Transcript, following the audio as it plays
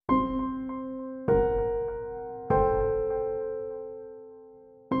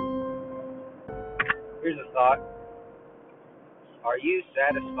Here's a thought. Are you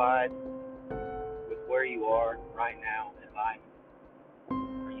satisfied with where you are right now in life?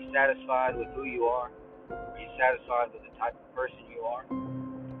 Are you satisfied with who you are? Are you satisfied with the type of person you are?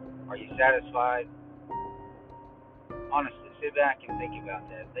 Are you satisfied? Honestly, sit back and think about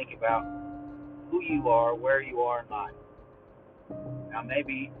that. Think about who you are, where you are in life. Now,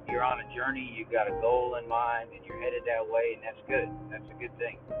 maybe you're on a journey, you've got a goal in mind, and you're headed that way, and that's good. That's a good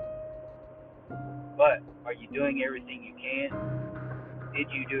thing. But are you doing everything you can?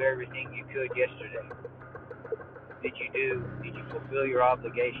 Did you do everything you could yesterday? Did you fulfill your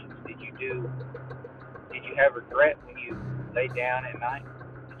obligations? Did you have regret when you laid down at night?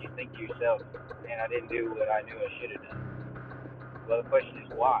 Did you think to yourself, man, I didn't do what I knew I should have done? Well, the question is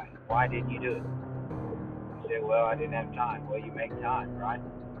why? Why didn't you do it? You say, well, I didn't have time. Well, you make time, right?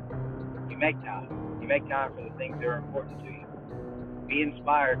 You make time. You make time for the things that are important to you. Be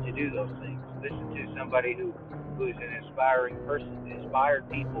inspired to do those things. Listen to somebody who is an inspiring person. Inspired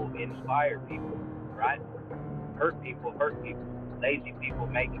people inspire people, right? Hurt people hurt people. Lazy people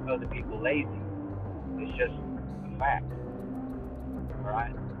make other people lazy. It's just a fact. All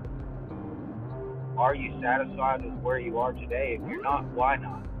right? Are you satisfied with where you are today? If you're not, why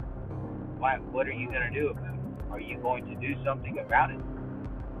not? What are you going to do about it? Are you going to do something about it?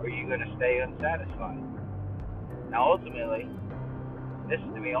 Or are you going to stay unsatisfied? Now, ultimately,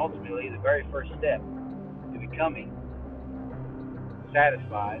 listen to me, the very first step to becoming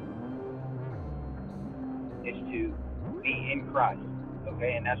satisfied is to be in Christ,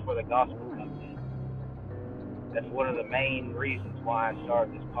 okay? And that's where the gospel comes in. That's one of the main reasons why I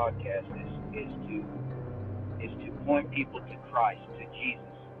started this podcast is to point people to Christ, to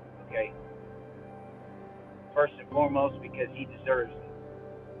Jesus, okay? First and foremost, because He deserves it.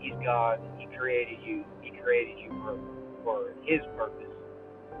 He's God. He created you. He created you for His purpose,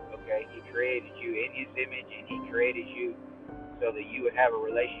 okay? He created you in His image, and He created you so that you would have a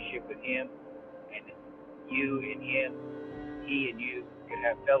relationship with Him, and you and Him, He and you could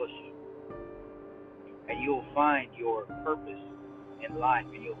have fellowship. And you'll find your purpose in life,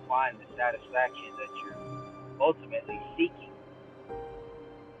 and you'll find the satisfaction that you're ultimately seeking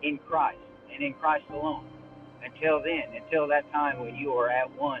in Christ, and in Christ alone. Until then, until that time when you are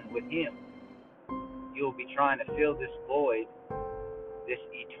at one with Him, you'll be trying to fill this void, this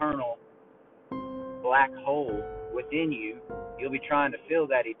eternal black hole within you. You'll be trying to fill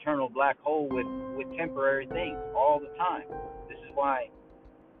that eternal black hole with temporary things all the time. This is why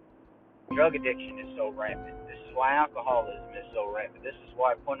drug addiction is so rampant. This is why alcoholism is so rampant. This is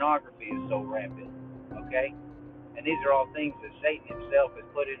why pornography is so rampant. Okay? And these are all things that Satan himself has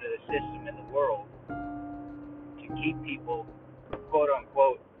put into the system in the world to keep people, quote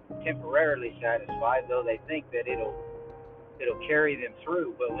unquote, temporarily satisfied, though they think that it'll carry them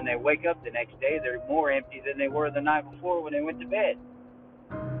through. But when they wake up the next day, they're more empty than they were the night before when they went to bed.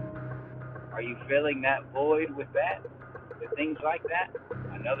 Are you filling that void with that? With things like that?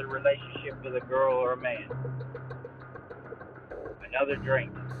 Another relationship with a girl or a man. Another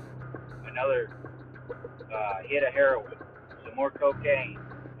drink. Another hit of heroin. Some more cocaine.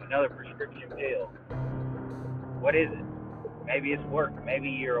 Another prescription pill. What is it? Maybe it's work. Maybe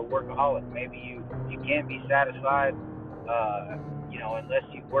you're a workaholic. Maybe you can't be satisfied unless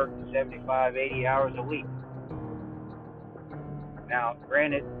you work 75, 80 hours a week. Now,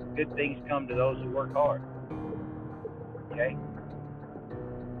 granted, good things come to those who work hard. Okay?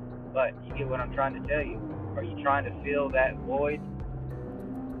 But you get what I'm trying to tell you. Are you trying to fill that void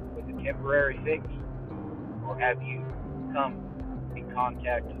with a temporary fix? Or have you come in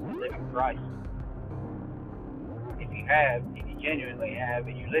contact with the living Christ? If you have, if you genuinely have,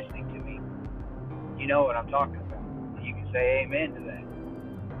 and you're listening to me, you know what I'm talking about. You can say amen to that.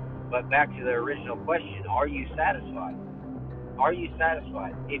 But back to the original question, are you satisfied? Are you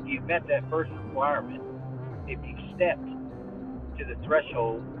satisfied? If you've met that first requirement, if you've stepped to the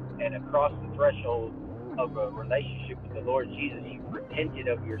threshold and across the threshold of a relationship with the Lord Jesus, you've repented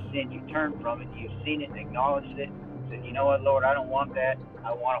of your sin, you turned from it, you've seen it and acknowledged it, said, you know what, Lord, I don't want that.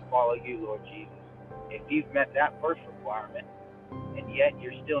 I want to follow you, Lord Jesus. If you've met that first requirement and yet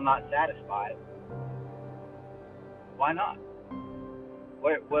you're still not satisfied, why not?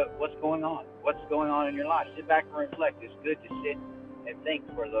 What's going on? What's going on in your life? Sit back and reflect. It's good to sit and think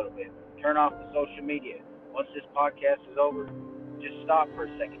for a little bit. Turn off the social media. Once this podcast is over, just stop for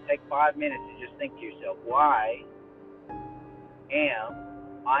a second. Take 5 minutes and just think to yourself, why am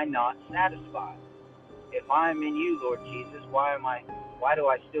I not satisfied? If I'm in you, Lord Jesus, why do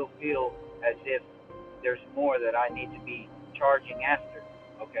I still feel as if there's more that I need to be charging after?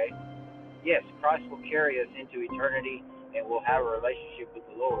 Okay? Yes, Christ will carry us into eternity and we'll have a relationship with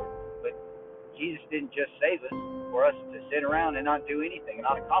the Lord. But Jesus didn't just save us for us to sit around and not do anything and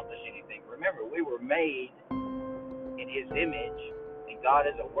not accomplish anything. Remember, we were made in His image, and God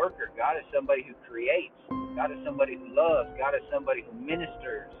is a worker. God is somebody who creates. God is somebody who loves. God is somebody who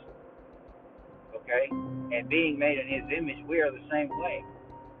ministers. Okay? And being made in His image, we are the same way.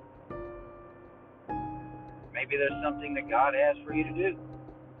 Maybe there's something that God has for you to do.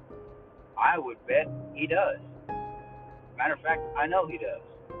 I would bet He does. Matter of fact, I know He does.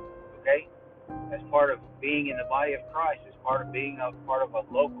 Okay? As part of being in the body of Christ, as part of being a part of a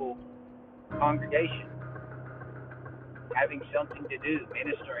local congregation, having something to do,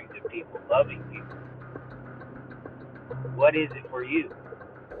 ministering to people, loving people. What is it for you?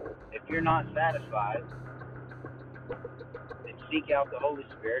 If you're not satisfied, then seek out the Holy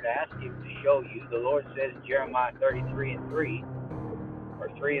Spirit, ask Him to show you. The Lord says in Jeremiah 33:3, or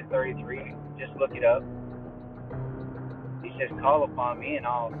 3:33, just look it up. He says, call upon me and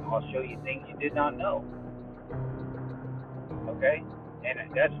I'll show you things you did not know. Okay?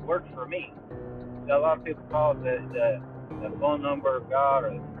 And that's worked for me. So a lot of people call it the phone number of God,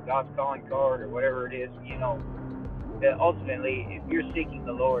 or God's calling card, or whatever it is. You know, that ultimately, if you're seeking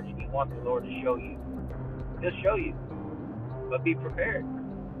the Lord and you want the Lord to show you, He'll show you. But be prepared.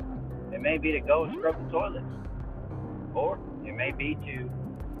 It may be to go and scrub the toilets, or it may be to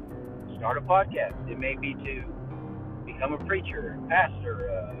start a podcast. It may be to become a preacher,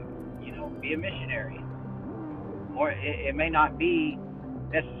 pastor, be a missionary. Or it may not be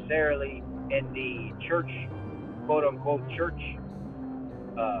necessarily in the church, quote unquote, church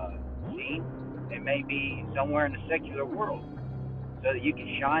scene. It may be somewhere in the secular world, so that you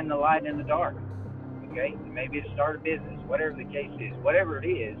can shine the light in the dark. Okay? It may be to start a business, whatever the case is. Whatever it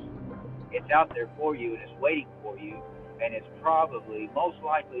is, it's out there for you and it's waiting for you, and it's probably, most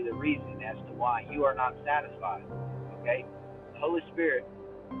likely, the reason as to why you are not satisfied. Okay? The Holy Spirit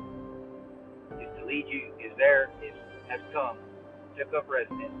is to lead you, has come, took up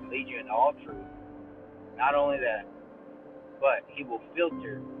residence to lead you into all truth. Not only that, but He will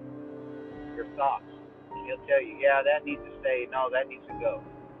filter your thoughts. And He'll tell you, yeah, that needs to stay, no, that needs to go.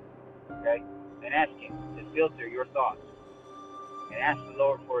 Okay? And ask Him to filter your thoughts. And ask the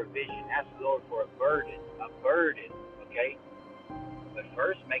Lord for a vision. Ask the Lord for a burden. Okay? But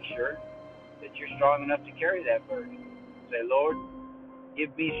first, make sure that you're strong enough to carry that burden. Say, Lord,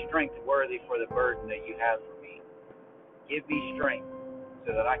 give me strength worthy for the burden that you have for me. Give me strength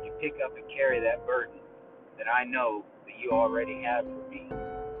so that I can pick up and carry that burden that I know that you already have for me.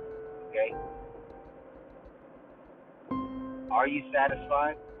 Okay? Are you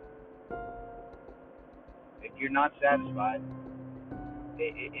satisfied? If you're not satisfied,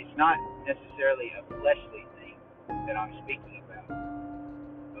 it's not necessarily a fleshly thing that I'm speaking about.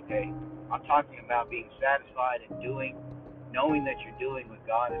 Okay? I'm talking about being satisfied and knowing that you're doing what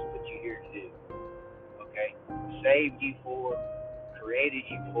God has put you here to do. Okay? Saved you for, created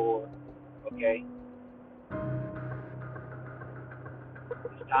you for. Okay?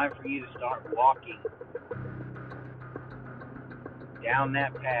 It's time for you to start walking down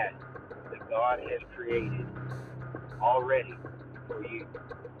that path that God has created already for you.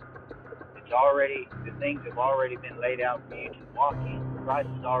 The things have already been laid out for you to walk in. Christ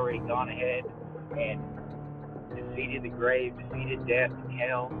has already gone ahead and defeated the grave, defeated death and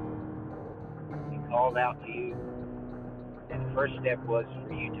hell. He called out to you. And the first step was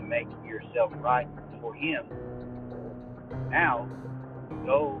for you to make yourself right before Him. Now,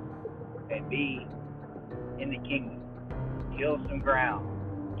 go and be in the kingdom. Kill some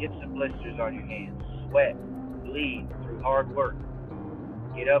ground. Get some blisters on your hands. Sweat. Bleed through hard work.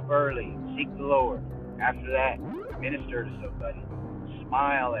 Get up early. Seek the Lord. After that, minister to somebody.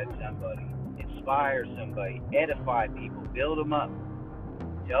 Smile at somebody. Inspire somebody. Edify people. Build them up.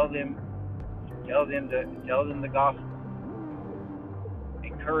 Tell them the gospel.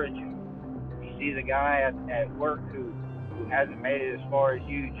 Encourage them. You see the guy at work who hasn't made it as far as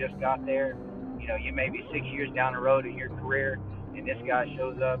you just got there. You may be 6 years down the road in your career, and this guy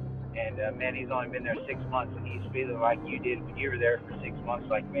shows up, and man, he's only been there 6 months, and he's feeling like you did when you were there for 6 months.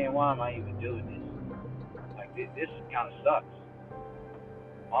 Like, man, why am I even doing this? Like, this kind of sucks.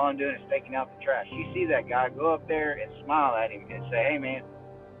 All I'm doing is taking out the trash. You see that guy, go up there and smile at him and say, hey, man,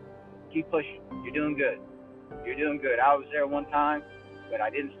 keep pushing. You're doing good. You're doing good. I was there one time, but I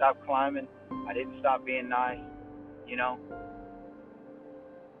didn't stop climbing. I didn't stop being nice.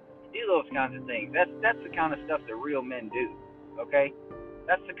 Do those kinds of things. That's the kind of stuff that real men do. Okay?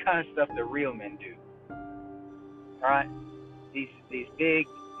 That's the kind of stuff that real men do. Alright? These big,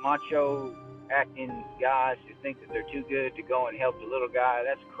 macho acting guys who think that they're too good to go and help the little guy,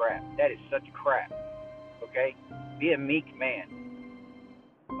 that's crap. That is such crap. Okay? Be a meek man.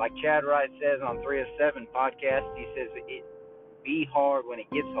 Like Chad Wright says on 307 podcast, he says, be hard when it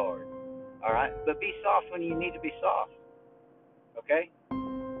gets hard. All right? But be soft when you need to be soft. Okay?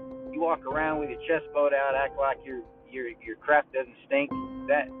 You walk around with your chest bowed out, act like your crap doesn't stink.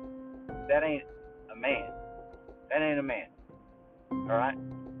 That ain't a man. That ain't a man. All right?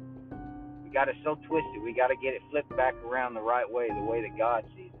 We got it so twisted. We got to get it flipped back around the right way, the way that God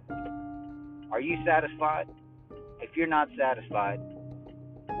sees it. Are you satisfied? If you're not satisfied,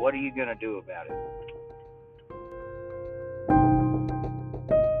 what are you going to do about it?